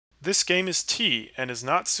This game is T and is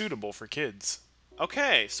not suitable for kids.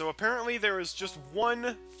 Okay, so apparently there is just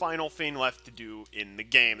one final thing left to do in the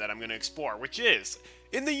game that I'm going to explore, which is,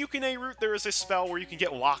 in the Yukine route there is a spell where you can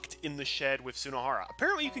get locked in the shed with Sunohara.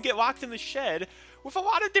 Apparently you can get locked in the shed with a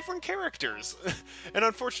lot of different characters. And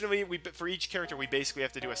unfortunately, for each character we basically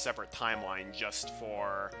have to do a separate timeline just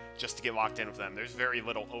to get locked in with them. There's very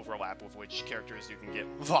little overlap with which characters you can get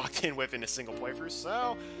locked in with in a single playthrough,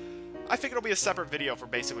 so I think it'll be a separate video for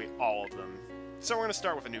basically all of them. So we're going to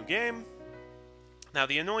start with a new game. Now,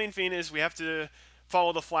 the annoying thing is we have to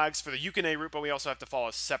follow the flags for the Yukine route, but we also have to follow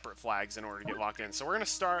separate flags in order to get locked in. So we're going to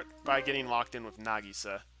start by getting locked in with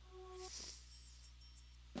Nagisa.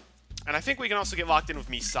 And I think we can also get locked in with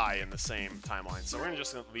Misai in the same timeline. So we're going to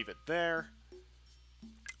just leave it there.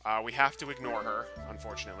 We have to ignore her,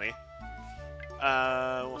 unfortunately.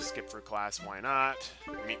 We'll skip through class, why not?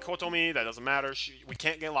 We meet Kotomi, that doesn't matter. We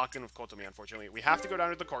can't get locked in with Kotomi, unfortunately. We have to go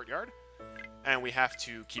down to the courtyard. And we have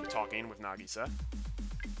to keep talking with Nagisa.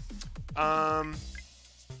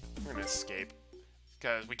 We're gonna escape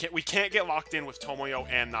because we can't get locked in with Tomoyo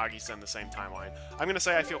and Nagisa in the same timeline. I'm gonna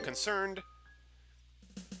say I feel concerned,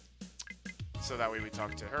 so that way we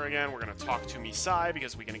talk to her again. We're gonna talk to Misai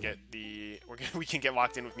because we can get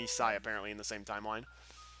locked in with Misai apparently in the same timeline.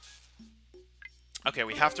 Okay,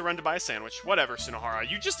 we have to run to buy a sandwich. Whatever, Sunohara,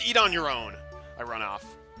 you just eat on your own. I run off.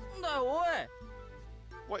 No way.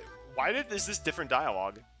 What? Why is this different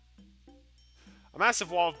dialogue? A massive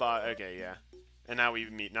wall of okay, yeah. And now we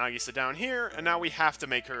meet Nagisa down here, and now we have to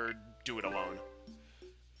make her do it alone.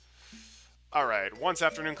 Alright, once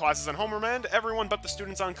afternoon classes and homeroom end, everyone but the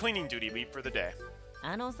students on cleaning duty leave for the day.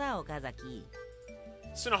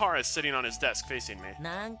 Sunohara is sitting on his desk facing me.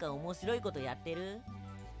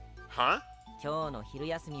 Huh? 今日の昼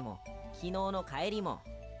休みも昨日の帰りも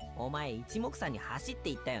お前一目散に走って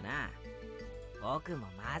いったよな。僕も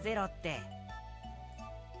混ぜろって。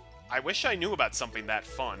I wish I knew about something that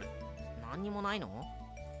fun. 何にもないの?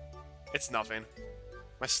 It's nothing.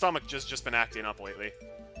 My stomach just been acting up lately.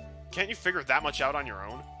 Can't you figure that much out on your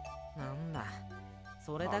own? なんだ。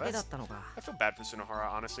それだけだったのか。I feel bad for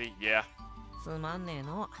Sunohara, honestly. Yeah. つまんねえ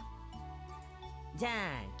の。じゃあ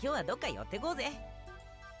今日はどっか寄ってこうぜ。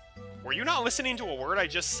Were you not listening to a word I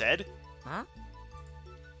just said? Huh?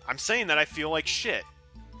 I'm saying that I feel like shit.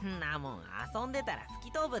 なもん遊んでたら吹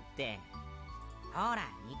き飛ぶって。ほら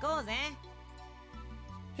行こうぜ。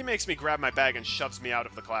He makes me grab my bag and shoves me out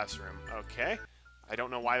of the classroom. Okay. I don't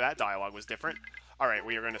know why that dialogue was different. Alright,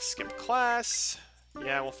 we are going to skip class.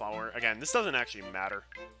 Yeah, we'll follow her. Again, this doesn't actually matter.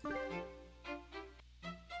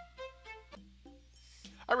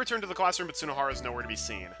 I return to the classroom, but Sunohara is nowhere to be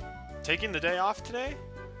seen. Taking the day off today?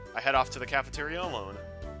 I head off to the cafeteria alone.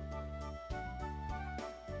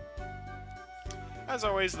 As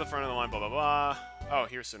always, the front of the line, blah, blah, blah. Oh,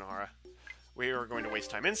 here's Sunohara. We are going to waste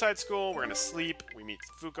time inside school. We're going to sleep. We meet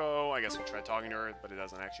Fuko. I guess we'll try talking to her, but it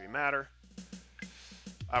doesn't actually matter.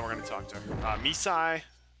 We're going to talk to her. Misai.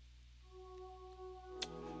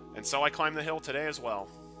 And so I climb the hill today as well.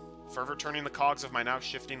 Forever turning the cogs of my now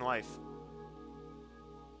shifting life.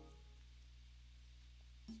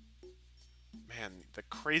 Man, the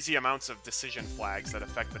crazy amounts of decision flags that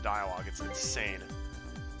affect the dialogue, it's insane.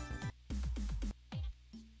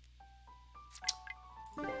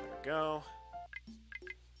 There we go.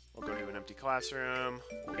 We'll go to an empty classroom,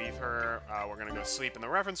 we'll leave her, we're gonna go sleep in the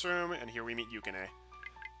reference room, and here we meet Yukine.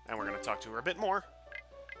 And we're gonna talk to her a bit more,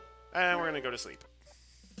 and we're gonna go to sleep.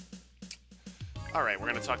 Alright, we're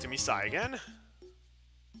gonna talk to Misai again.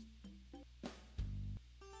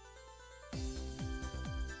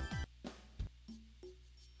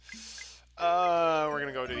 We're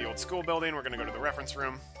gonna go to the old school building, we're gonna go to the reference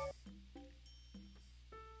room.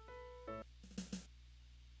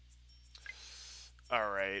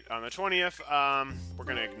 Alright, on the 20th, we're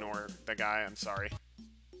gonna ignore the guy, I'm sorry.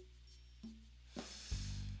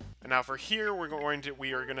 And now for here,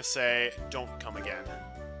 we are gonna say, don't come again.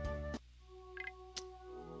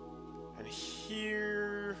 And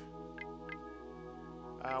here...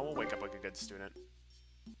 we'll wake up like a good student.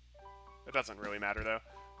 It doesn't really matter, though.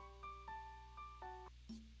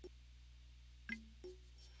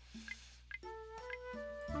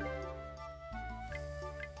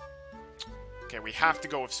 Okay, we have to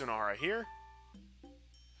go with Sunohara here.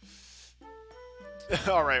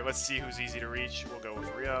 Alright, let's see who's easy to reach. We'll go with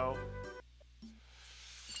Ryo.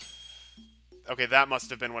 Okay, that must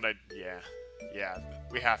have been what I... Yeah,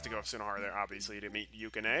 we have to go with Sunohara there, obviously, to meet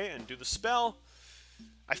Yukine and do the spell.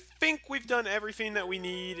 I think we've done everything that we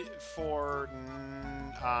need for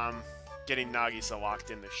getting Nagisa locked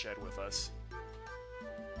in the shed with us.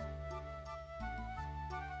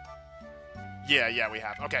 Yeah, we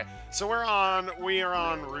have. Okay, so we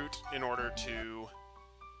are en route in order to...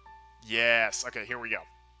 Yes, okay, here we go.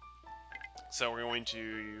 So we're going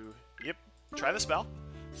to... Yep, try the spell.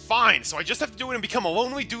 Fine, so I just have to do it and become a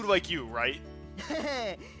lonely dude like you, right?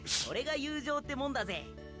 それが友情ってもんだぜ。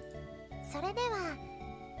それでは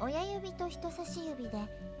親指と人差し指で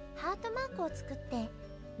ハートマークを作って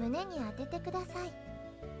胸に当ててください。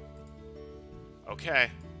 Okay.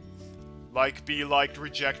 Like, be liked,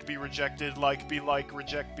 reject, be rejected, like, be liked,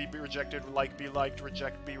 reject, be rejected, like, be liked,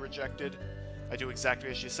 reject, be rejected. I do exactly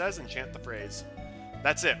as she says and chant the phrase.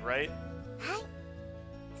 That's it, right? はい。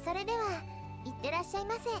それではいってらっしゃい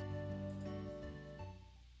ませ。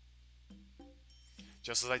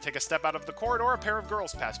 Just as I take a step out of the corridor, a pair of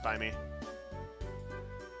girls pass by me.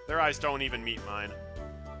 Their eyes don't even meet mine.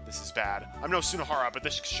 This is bad. I'm no Sunahara, but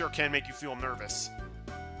this sure can make you feel nervous.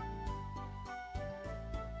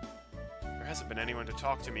 There hasn't been anyone to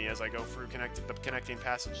talk to me as I go through the connecting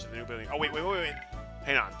passage to the new building. Oh, wait.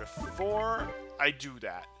 Hang on. Before I do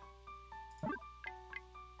that...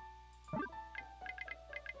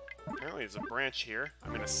 Apparently there's a branch here. I'm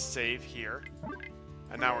going to save here.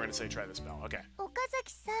 And now we're going to say try the spell. Okay. 岡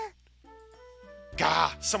崎さん。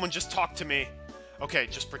 Gah! Someone just talked to me! Okay,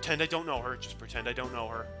 just pretend I don't know her. Just pretend I don't know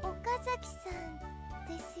her. 岡崎さん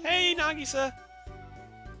ですよ。 Hey, Nagisa!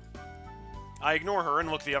 I ignore her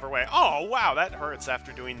and look the other way. Oh, wow, that hurts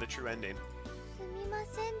after doing the true ending. すみま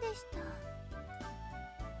せんでし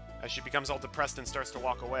た。 As she becomes all depressed and starts to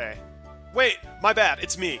walk away. Wait! My bad!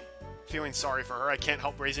 It's me! Feeling sorry for her, I can't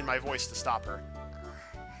help raising my voice to stop her.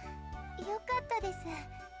 よかったです。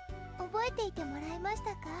覚えていてもらえまし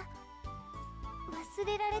たか？忘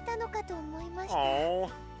れられたのかと思いました。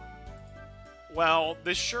 Oh. Well,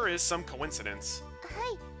 this sure is some coincidence. は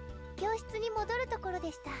い、教室に戻るところ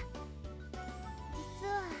でした。実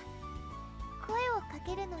は声をか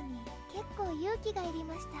けるのに結構勇気がいり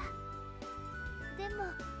ました。でも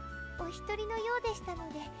お一人のようでした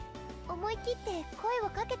ので、思い切って声を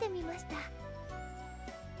かけてみました。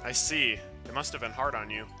 I see. It must have been hard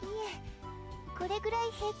on you. いえ、これぐら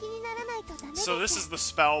い平気にならないとダメです。 So this is the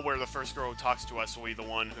spell where the first girl who talks to us will be the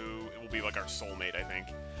one who will be like our soulmate, I think.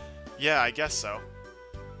 Yeah, I guess so.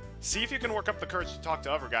 See if you can work up the courage to talk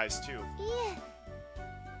to other guys too. いえ、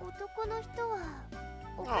男の人は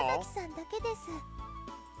岡崎さんだけです。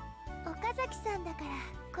岡崎さんだから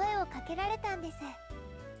声をかけられたんです。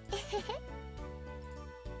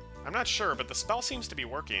 I'm not sure, but the spell seems to be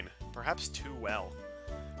working. Perhaps too well.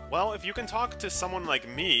 Well, if you can talk to someone like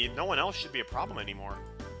me, no one else should be a problem anymore.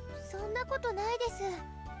 そんなことないです。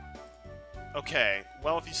 Okay,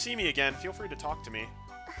 well, if you see me again, feel free to talk to me. は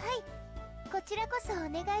い、こちらこそお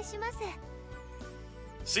願いします。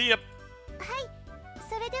 See ya! はい、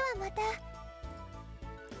それではまた。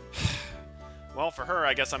 Well, for her,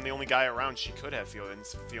 I guess I'm the only guy around she could have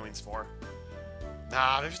feelings for.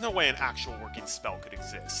 Nah, there's no way an actual working spell could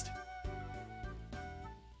exist.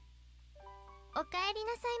 おかえり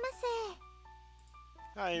なさい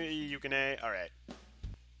ませ。 Hi, Yukine. Alright.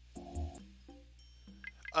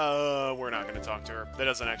 We're not gonna talk to her. That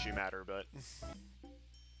doesn't actually matter, but...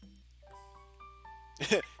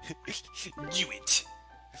 Do it!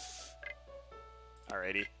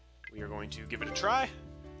 Alrighty. We are going to give it a try.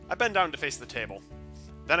 I bend down to face the table.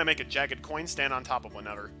 Then I make a jagged coin stand on top of one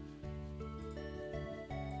another.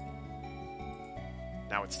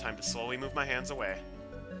 Now it's time to slowly move my hands away.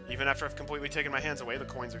 Even after I've completely taken my hands away, the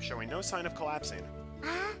coins are showing no sign of collapsing.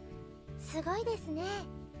 あ、すごいですね。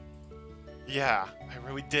 Yeah, I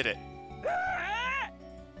really did it.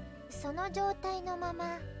 その状態のま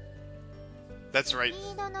ま。 That's right. スピ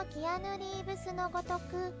ードのキアヌ・リーブスのごと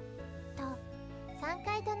くと3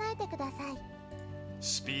回唱えてください。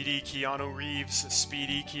 Speedy Keanu Reeves,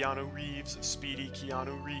 Speedy Keanu Reeves, Speedy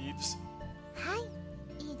Keanu Reeves. は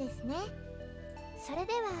い、いいですね。それ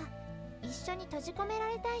では一緒に閉じ込めら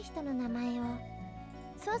れたい人の名前を。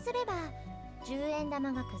そうすれば10円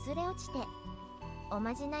玉が崩れ落ちてお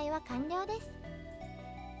まじないは完了です。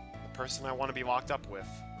 The person I want to be locked up with.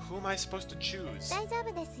 Who am I supposed to choose? 大丈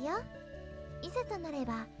夫ですよ。いざとなれ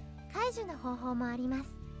ば解除の方法もあります。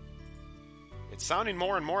 It's sounding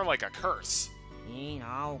more and more like a curse. いい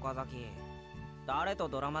な、岡崎。誰と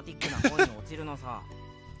ドラマティックな恋に落ちるのさ。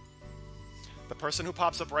 The person who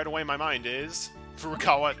pops up right away in my mind is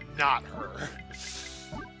Furukawa, not her.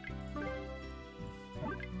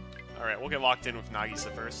 Alright, we'll get locked in with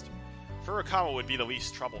Nagisa first. Furukawa would be the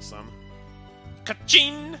least troublesome.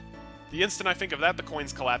 Ka-ching! The instant I think of that, the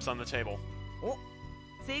coins collapse on the table. お、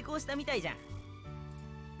成功したみたいじゃん。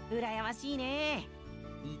羨ましいね。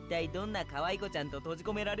一体どんな可愛い子ちゃんと閉じ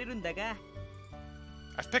込められるんだか。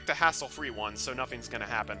 I've picked a hassle-free one, so nothing's gonna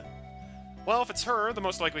happen. Well, if it's her, the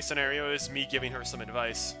most likely scenario is me giving her some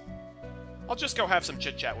advice. I'll just go have some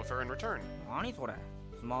chit-chat with her in return. 何それ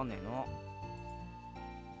つまんねえの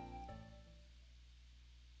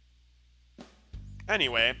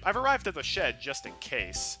Anyway, I've arrived at the shed just in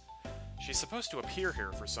case. She's supposed to appear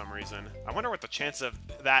here for some reason. I wonder what the chance of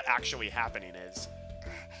that actually happening is.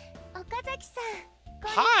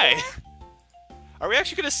 Hi! Are we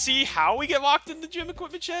actually going to see how we get locked in the gym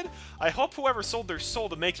equipment shed? I hope whoever sold their soul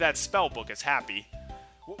to make that spell book is happy.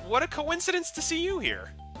 What a coincidence to see you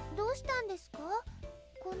here. どうしたんですか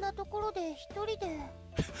こんなところで一人で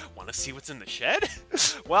Want to see what's in the shed?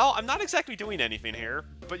 Well, I'm not exactly doing anything here,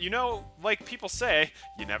 but you know, like people say,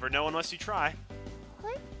 you never know unless you try.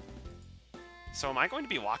 What? So am I going to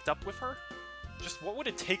be locked up with her? Just what would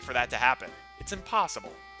it take for that to happen? It's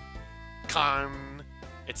impossible. Con.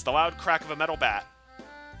 It's the loud crack of a metal bat.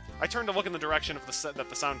 I turn to look in the direction of that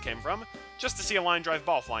the sound came from, just to see a line drive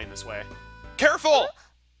ball flying this way. Careful!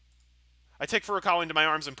 I take Furukawa into my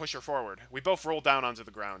arms and push her forward. We both roll down onto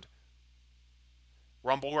the ground.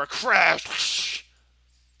 Rumble or crash!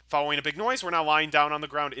 Following a big noise, we're now lying down on the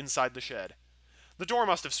ground inside the shed. The door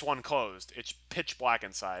must have swung closed. It's pitch black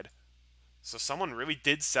inside. So someone really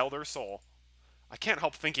did sell their soul. I can't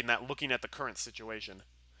help thinking that looking at the current situation.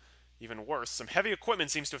 Even worse, some heavy equipment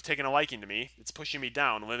seems to have taken a liking to me. It's pushing me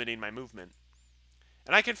down, limiting my movement.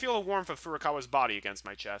 And I can feel the warmth of Furukawa's body against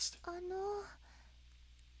my chest.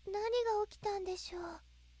 何が起きたんでしょう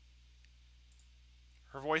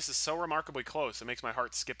Her voice is so remarkably close, it makes my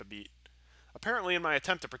heart skip a beat. Apparently, in my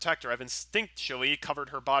attempt to protect her, I've instinctually covered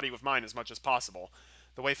her body with mine as much as possible.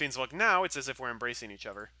 The way things look now, it's as if we're embracing each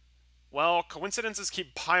other. Well, coincidences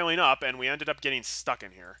keep piling up, and we ended up getting stuck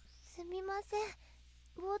in here. すみません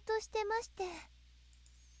ぼーっとしてまして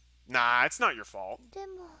Nah, it's not your fault. で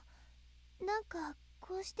もなんか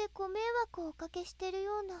こうしてご迷惑をおかけしてる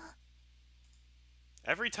ような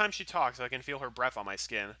Every time she talks, I can feel her breath on my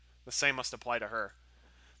skin. The same must apply to her.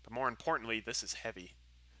 But more importantly, this is heavy.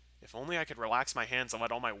 If only I could relax my hands and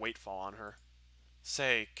let all my weight fall on her.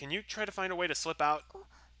 Say, can you try to find a way to slip out?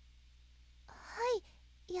 は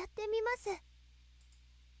いやってみます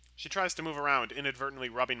She tries to move around, inadvertently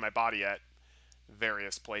rubbing my body at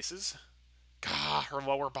various places. Gah, her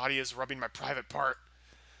lower body is rubbing my private part.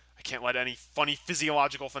 I can't let any funny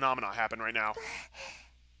physiological phenomena happen right now.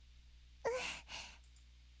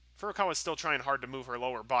 Furukawa's still trying hard to move her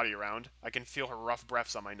lower body around. I can feel her rough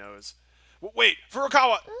breaths on my nose. Wait,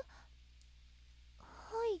 Furukawa!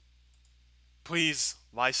 はい Please,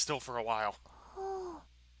 lie still for a while. ほ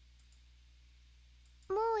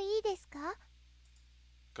うもういいですか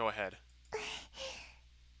Go ahead.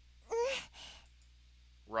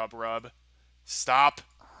 Rub, rub. Stop!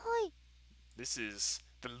 はい This is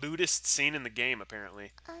the lewdest scene in the game,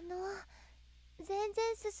 apparently. 全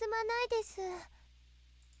然進まないです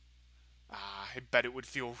I bet it would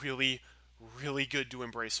feel really, really good to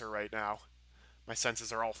embrace her right now. My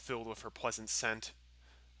senses are all filled with her pleasant scent.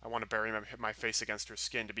 I want to bury my face against her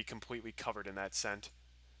skin to be completely covered in that scent.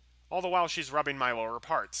 All the while she's rubbing my lower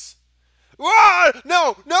parts. Ah!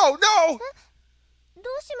 No! No! No! ど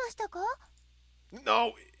うしましたか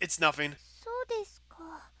No, it's nothing. そうです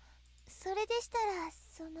かそれでしたら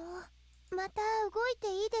また動いて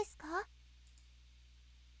いいですか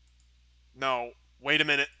No, wait a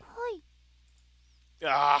minute. はい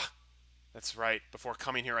Ah! That's right. Before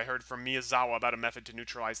coming here, I heard from Miyazawa about a method to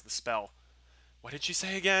neutralize the spell. What did she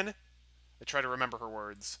say again? I try to remember her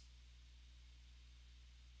words.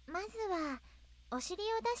 まずはお尻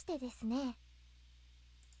を出してですね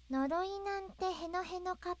呪いなんてへのへ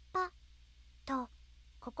のカッパと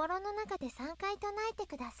心の中で3回唱えて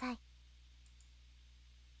ください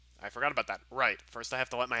I forgot about that. Right. First I have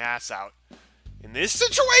to let my ass out. In this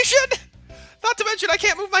situation? Not to mention I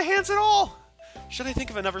can't move my hands at all! Should I think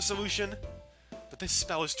of another solution? But this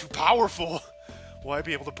spell is too powerful! Will I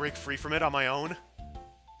be able to break free from it on my own?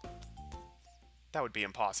 That would be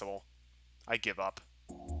impossible. I give up.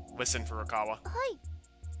 Listen, Furukawa. はい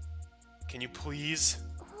Can you please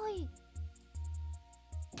はい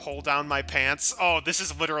pull down my pants? Oh, this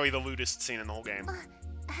is literally the lewdest scene in the whole game. は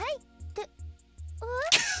いって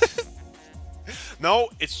No,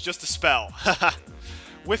 it's just a spell.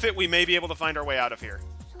 With it, we may be able to find our way out of here.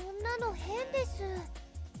 そんなの変です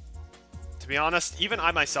To be honest, even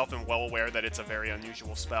I myself am well aware that it's a very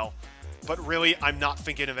unusual spell. But really, I'm not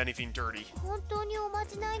thinking of anything dirty. 本当におま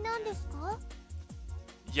じないなんですか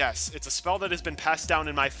Yes, it's a spell that has been passed down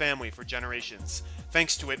in my family for generations.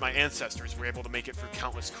 Thanks to it, my ancestors were able to make it through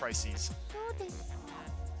countless crises. そうですか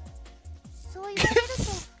そう言われる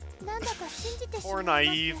となんだか信じてしま Poor いま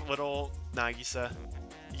す naive little Nagisa.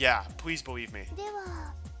 Yeah, please believe me. で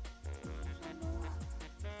は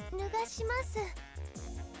します。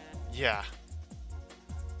 Yeah.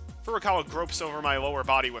 Furukawa gropes over my lower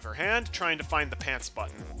body with her hand, trying to find the pants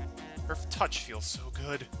button. Her touch feels so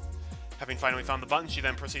good. Having finally found the button, she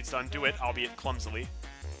then proceeds to undo it, albeit clumsily.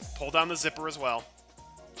 Pull down the zipper as well.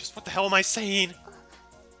 Just what the hell am I saying?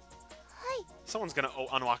 Someone's gonna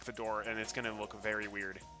unlock the door, and it's gonna look very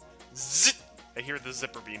weird. Zit! I hear the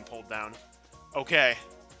zipper being pulled down. Okay.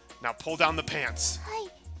 Now pull down the pants.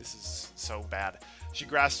 This is so bad. She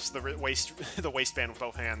grasps the waistband with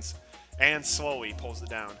both hands, and slowly pulls it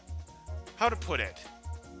down. How to put it?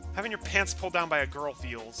 Having your pants pulled down by a girl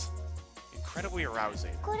feels incredibly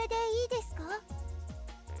arousing. これでいいですか?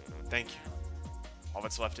 Thank you. All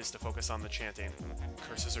that's left is to focus on the chanting.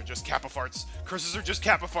 Curses are just kappa farts. Curses are just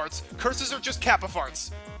kappa farts. Curses are just kappa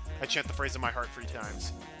farts. I chant the phrase in my heart 3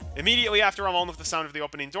 times. Immediately after I'm alone with the sound of the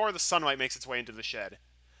opening door, the sunlight makes its way into the shed.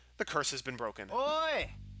 The curse has been broken.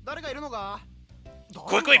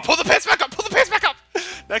 Quickly, pull the pants back up! Pull the pants back up!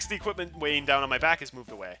 Next, the equipment weighing down on my back is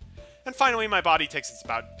moved away. And finally, my body takes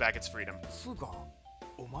back its freedom.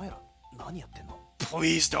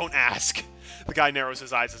 Please don't ask. The guy narrows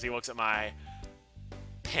his eyes as he looks at my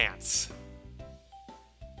pants.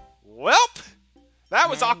 Welp! That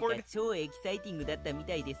was awkward. 超エキサイティングだったみ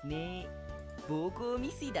たいですね。暴行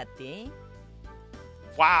未遂だって?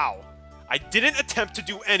 Wow. I didn't attempt to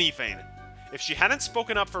do anything. If she hadn't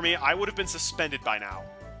spoken up for me, I would have been suspended by now.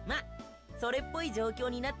 ま、それっぽい状況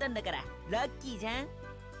になったんだから、ラッキーじゃん。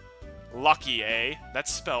Lucky, eh? That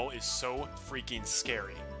spell is so freaking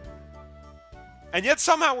scary. And yet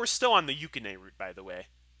somehow we're still on the Yukine route, by the way.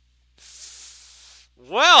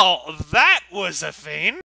 Well, that was a thing.